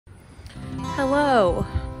Hello.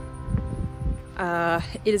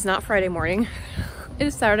 It is not Friday morning. It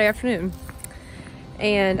is Saturday afternoon.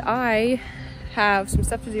 And I have some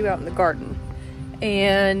stuff to do out in the garden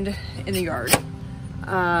and in the yard.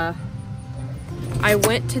 I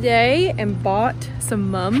went today and bought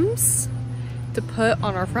some mums to put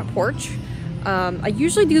on our front porch. I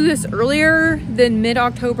usually do this earlier than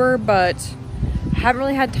mid-October, but I haven't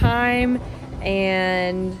really had time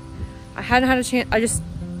and I hadn't had a chance. I just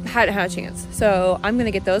hadn't had a chance. So I'm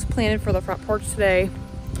gonna get those planted for the front porch today.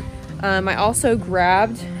 I also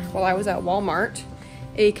grabbed, while I was at Walmart,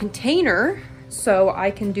 a container so I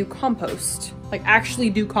can do compost. Like actually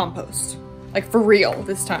do compost. Like for real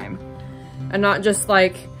this time. And not just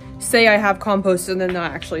like say I have compost and then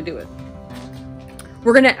not actually do it.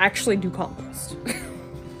 We're gonna actually do compost.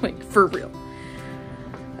 Like for real.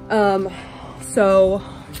 So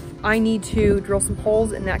I need to drill some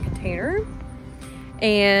holes in that container.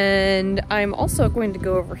 And I'm also going to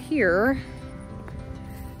go over here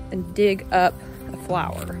and dig up a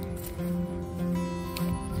flower.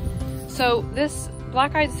 So this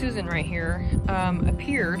black-eyed Susan right here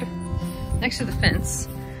appeared next to the fence.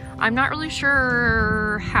 I'm not really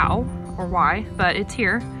sure how or why, but it's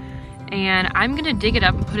here. And I'm gonna dig it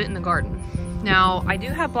up and put it in the garden. Now, I do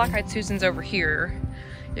have black-eyed Susans over here.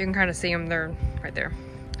 You can kind of see them, they're right there.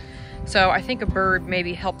 So I think a bird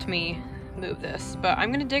maybe helped me move this, but I'm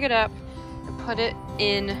gonna dig it up and put it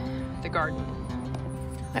in the garden.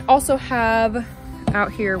 I also have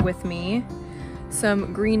out here with me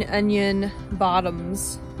some green onion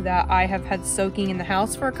bottoms that I have had soaking in the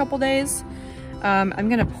house for a couple days. I'm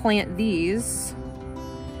gonna plant these.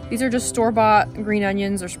 These are just store-bought green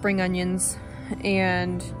onions or spring onions,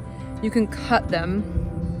 and you can cut them,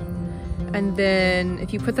 and then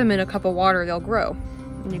if you put them in a cup of water, they'll grow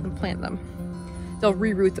and you can plant them. They'll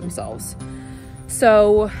re-root themselves.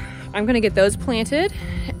 So I'm gonna get those planted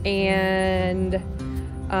and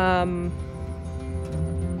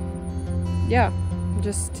yeah,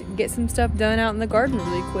 just get some stuff done out in the garden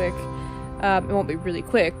really quick. It won't be really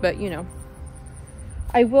quick, but you know.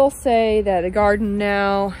 I will say that the garden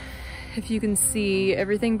now, if you can see,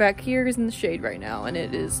 everything back here is in the shade right now, and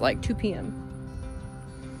it is like 2 p.m.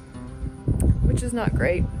 which is not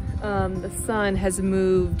great. The sun has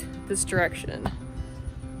moved this direction.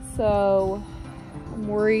 So I'm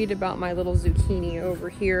worried about my little zucchini over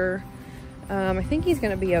here. I think he's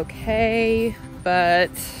gonna be okay,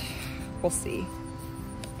 but we'll see.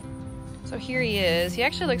 So here he is. He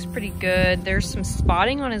actually looks pretty good. There's some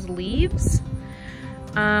spotting on his leaves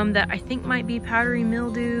that I think might be powdery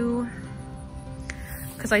mildew,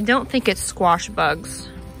 because I don't think it's squash bugs.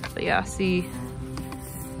 But yeah, see,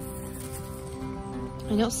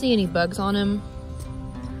 I don't see any bugs on him.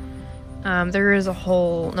 There is a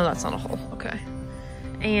hole. No, that's not a hole. Okay.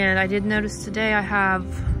 And I did notice today I have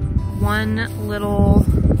one little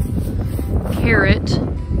carrot.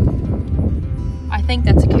 I think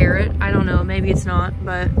that's a carrot. I don't know. Maybe it's not,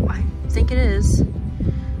 but I think it is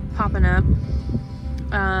popping up.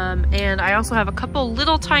 And I also have a couple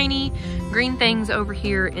little tiny green things over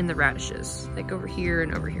here in the radishes, like over here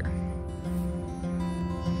and over here.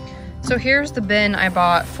 So here's the bin I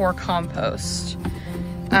bought for compost.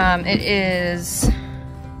 It is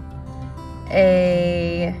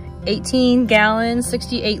a 18-gallon,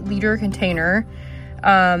 68-liter container.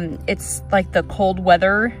 It's like the cold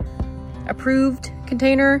weather approved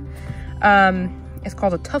container. It's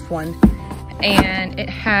called a Tough One, and it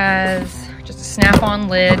has just a snap-on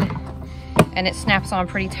lid, and it snaps on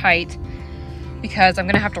pretty tight because I'm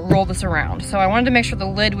gonna have to roll this around. So I wanted to make sure the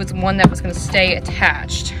lid was one that was gonna stay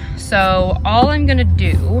attached. So all I'm gonna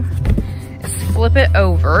do is flip it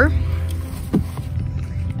over,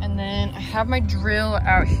 and then I have my drill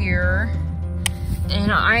out here,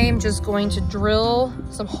 and I am just going to drill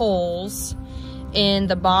some holes in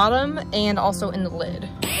the bottom and also in the lid.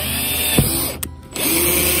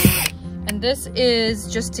 And this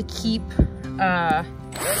is just to keep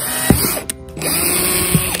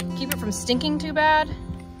it from stinking too bad,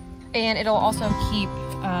 and it'll also keep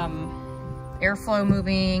airflow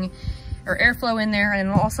moving, or airflow in there, and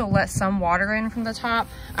it'll also let some water in from the top.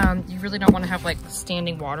 You really don't want to have like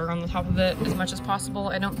standing water on the top of it as much as possible,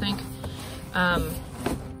 I don't think.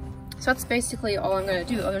 So that's basically all I'm gonna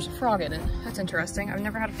do. Oh, there's a frog in it. That's interesting. I've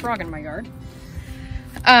never had a frog in my yard.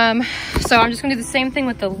 So I'm just gonna do the same thing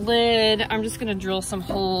with the lid. I'm just gonna drill some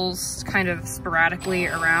holes kind of sporadically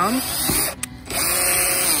around.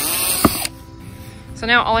 So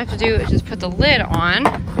now all I have to do is just put the lid on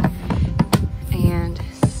and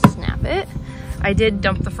snap it. I did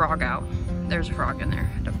dump the frog out. There's a frog in there,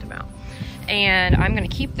 I dumped him out. And I'm gonna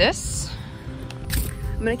keep this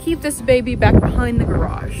I'm gonna keep this baby back behind the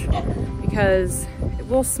garage because it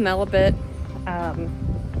will smell a bit.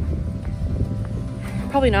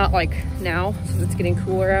 Probably not like now since it's getting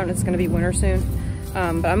cooler out and it's gonna be winter soon.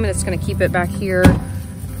 But I'm just gonna keep it back here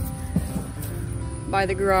by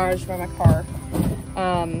the garage, by my car.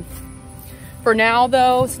 For now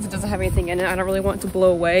though, since it doesn't have anything in it, I don't really want it to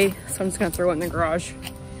blow away. So I'm just gonna throw it in the garage.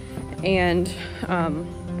 And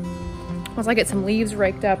once I get some leaves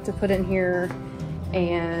raked up to put in here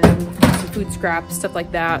and some food scraps, stuff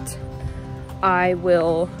like that, I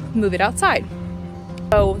will move it outside.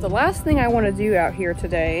 So the last thing I want to do out here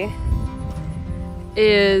today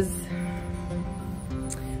is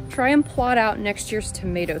try and plot out next year's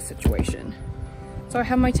tomato situation. So I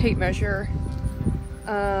have my tape measure.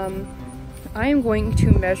 I am going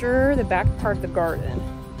to measure the back part of the garden,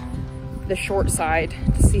 the short side,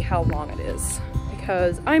 to see how long it is,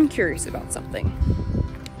 because I'm curious about something.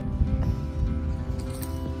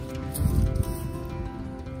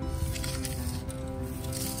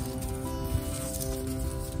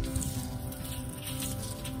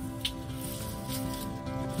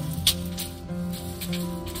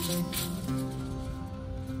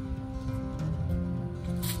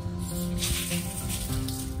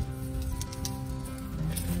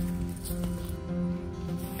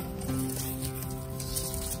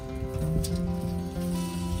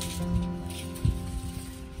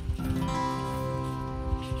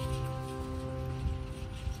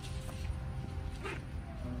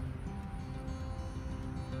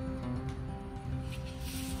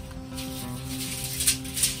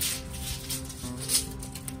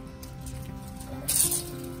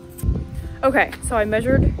 Okay, so I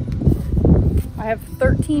measured, I have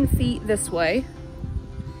 13 feet this way,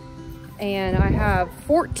 and I have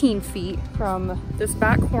 14 feet from this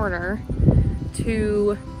back corner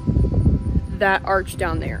to that arch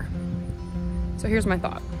down there. So here's my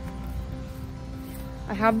thought.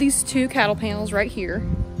 I have these two cattle panels right here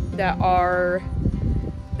that are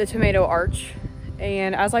the tomato arch,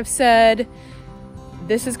 and as I've said,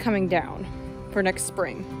 this is coming down for next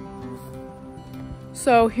spring.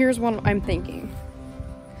 So here's what I'm thinking.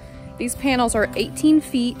 These panels are 18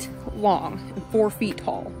 feet long and 4 feet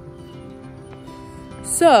tall.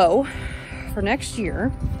 So for next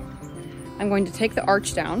year, I'm going to take the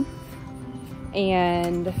arch down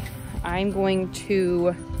and I'm going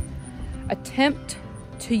to attempt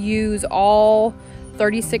to use all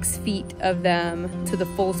 36 feet of them to the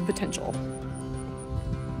fullest potential.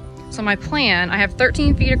 So my plan, I have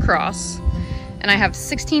 13 feet across, and I have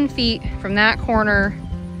 16 feet from that corner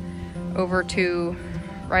over to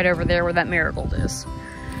right over there where that marigold is.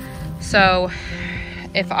 So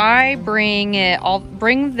if I bring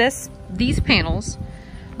these panels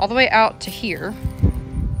all the way out to here,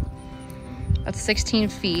 that's 16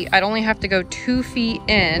 feet. I'd only have to go 2 feet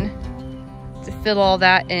in to fill all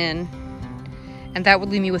that in, and that would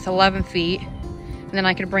leave me with 11 feet, and then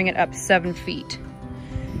I could bring it up 7 feet.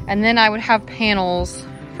 And then I would have panels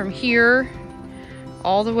from here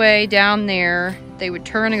all the way down there. They would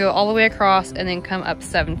turn and go all the way across and then come up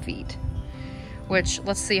 7 feet, which,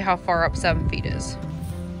 let's see how far up 7 feet is.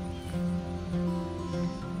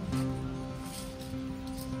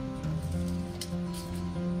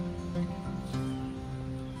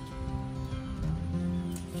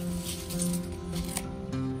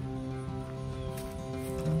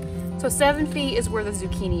 So 7 feet is where the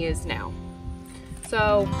zucchini is now.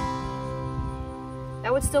 So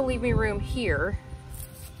that would still leave me room here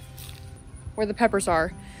where the peppers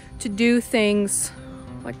are to do things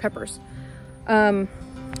like peppers. So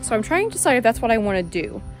I'm trying to decide if that's what I want to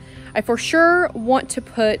do. I for sure want to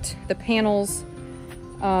put the panels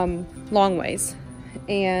long ways,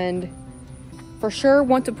 and for sure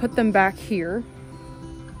want to put them back here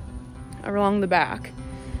along the back.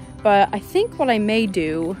 But I think what I may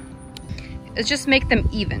do is just make them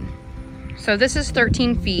even. So this is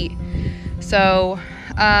 13 feet. So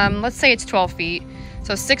let's say it's 12 feet.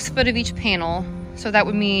 So 6 foot of each panel. So that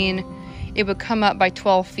would mean it would come up by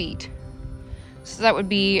 12 feet. So that would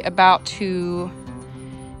be about to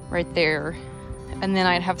right there. And then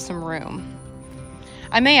I'd have some room.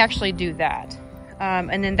 I may actually do that.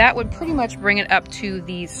 And then that would pretty much bring it up to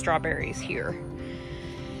these strawberries here.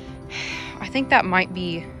 I think that might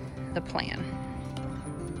be the plan.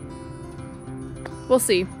 We'll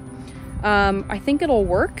see. I think it'll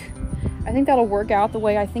work. I think that'll work out the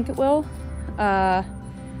way I think it will,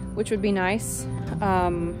 which would be nice.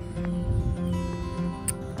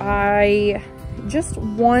 I just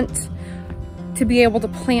want to be able to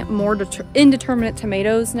plant more indeterminate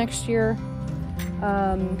tomatoes next year.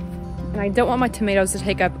 And I don't want my tomatoes to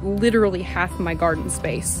take up literally half of my garden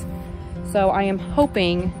space. So I am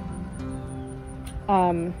hoping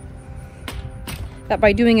that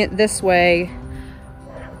by doing it this way,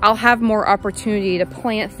 I'll have more opportunity to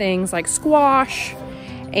plant things like squash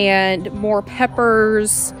and more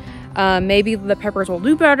peppers. Maybe the peppers will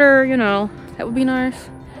do better, you know, that would be nice.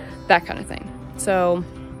 That kind of thing. So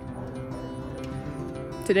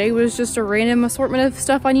today was just a random assortment of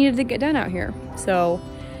stuff I needed to get done out here. So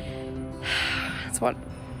that's what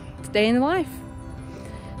it's a day in the life.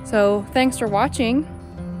 So thanks for watching.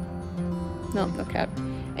 No, okay.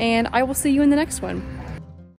 And I will see you in the next one.